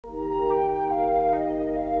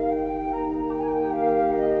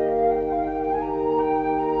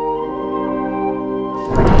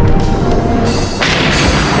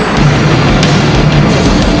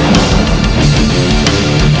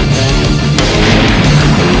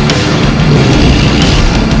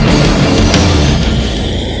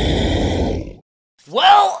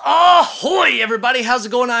Howdy everybody, how's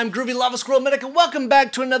it going? I'm Groovy Lava Squirrel Medic and welcome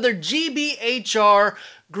back to another GBHR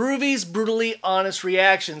Groovy's Brutally Honest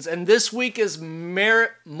Reactions. And this week is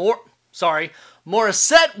Morissette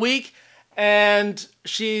week, and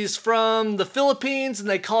she's from the Philippines and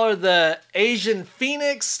they call her the Asian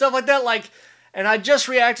Phoenix, stuff like that. And I just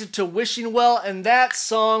reacted to Wishing Well and that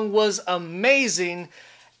song was amazing.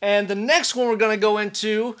 And the next one we're going to go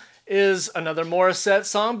into is another Morissette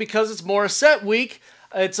song because it's Morissette week.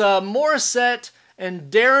 It's Morissette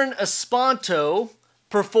and Darren Espanto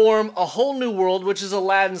perform A Whole New World, which is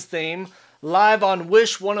Aladdin's theme, live on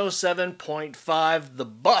Wish 107.5 The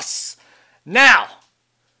Bus. Now,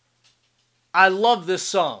 I love this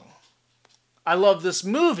song. I love this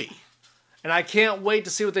movie. And I can't wait to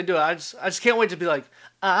see what they do. I just can't wait to be like,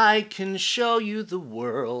 I can show you the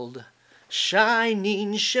world.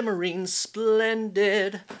 Shining, shimmering,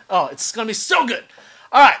 splendid. Oh, it's going to be so good.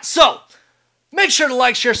 All right, so make sure to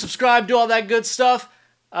like, share, subscribe, do all that good stuff.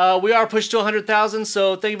 We are pushed to 100,000,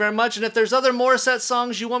 so thank you very much. And if there's other Morissette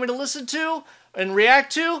songs you want me to listen to and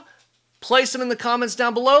react to, place them in the comments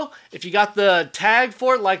down below. If you got the tag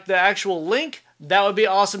for it, like the actual link, that would be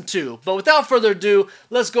awesome too. But without further ado,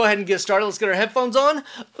 let's go ahead and get started. Let's get our headphones on.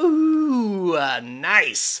 Ooh,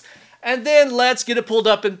 nice. And then let's get it pulled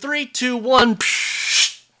up in 3, 2, 1.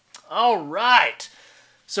 All right.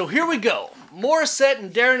 So here we go. Morissette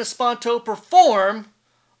and Darren Espanto perform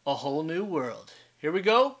A Whole New World. Here we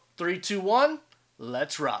go. 3, 2, 1.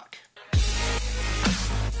 Let's rock.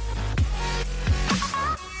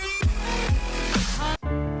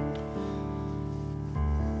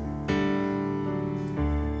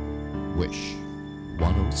 Wish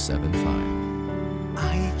 107.5.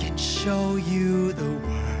 I can show you the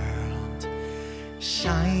world,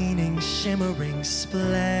 shining, shimmering,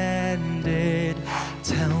 splendid.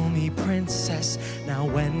 Tell me, princess, now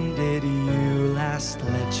when did you last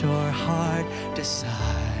let your heart decide?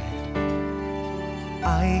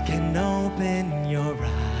 I can open your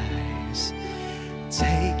eyes,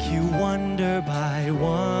 take you wonder by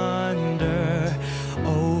wonder,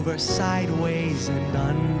 over, sideways, and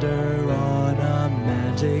under on a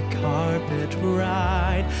magic carpet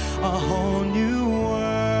ride. A whole new world,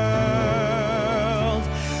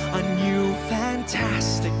 a new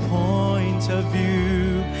fantastic point of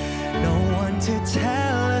view. No one to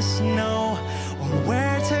tell us no, or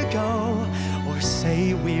where to go, or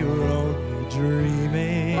say we were only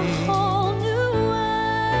dreaming. A whole new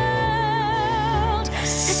world, a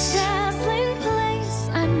dazzling place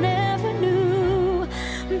I never knew.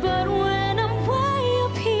 But when I'm way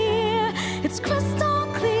up here, it's crystal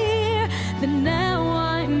clear that now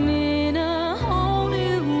I'm in a whole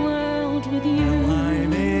new world with you.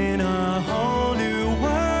 I'm in a whole new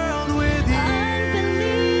world with you.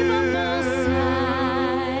 Unbelievable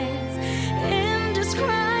sights,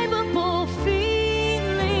 indescribable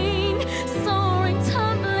feeling, soaring,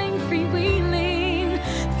 tumbling, freewheeling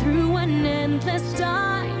through an endless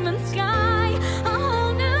diamond sky. A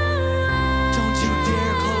whole new world. Don't you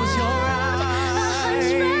dare close your eyes.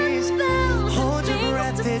 Hold your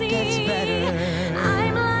breath, it gets better.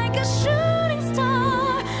 I'm like a shooting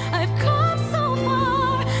star. I've come so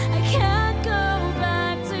far. I can't go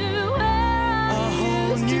back to where A I whole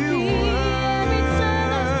used to new be. Every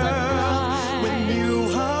turn is a world. When you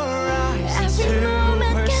arise Every to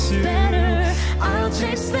moment gets pursue, better. I'll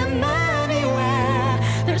chase them anywhere.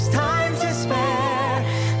 There's time to spare.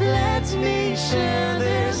 Let me share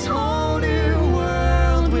this whole new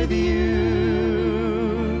world with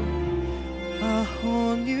you. A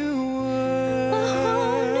whole new world. A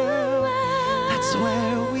whole new world. That's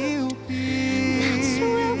where we'll be. That's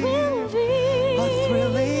where we'll be. A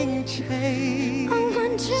thrilling chase. A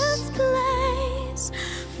wondrous place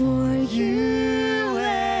for you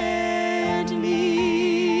and me.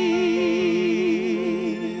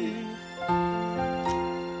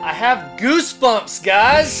 I have goosebumps,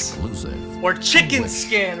 guys. Exclusive. Or chicken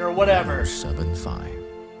skin or whatever. 107.5.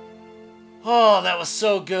 Oh, that was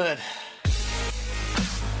so good.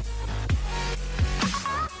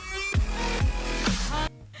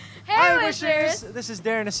 Hi Wishers! This is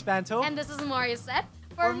Darren Espanto. And this is Morissette.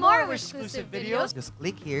 For more Wish exclusive videos, Just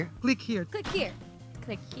click here. Click here. click here.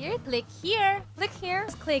 Click here, click here, click here,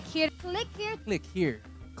 click here, click here. Click here.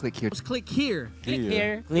 Click here. Just click here. Click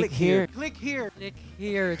here. Click here. Click here. Click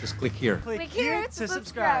here. Just click here. Click here to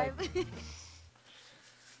subscribe.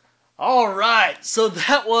 All right, so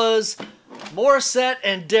that was Morissette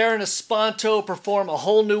and Darren Espanto perform A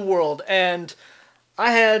Whole New World, and I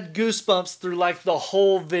had goosebumps through like the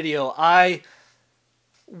whole video.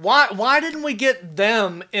 Why didn't we get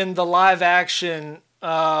them in the live action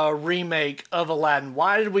remake of Aladdin?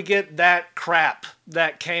 Why did we get that crap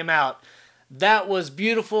that came out? That was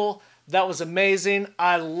beautiful. That was amazing.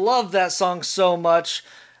 I love that song so much.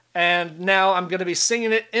 And now I'm going to be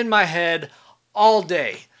singing it in my head all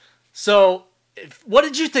day. So, what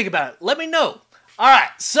did you think about it? Let me know. Alright,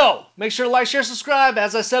 so make sure to like, share, subscribe.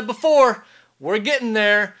 As I said before, we're getting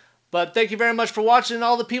there. But thank you very much for watching. And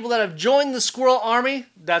all the people that have joined the Squirrel Army,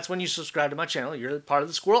 that's when you subscribe to my channel. You're part of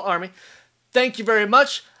the Squirrel Army. Thank you very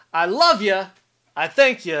much. I love you. I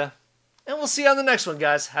thank you. And we'll see you on the next one,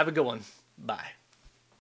 guys. Have a good one. Bye.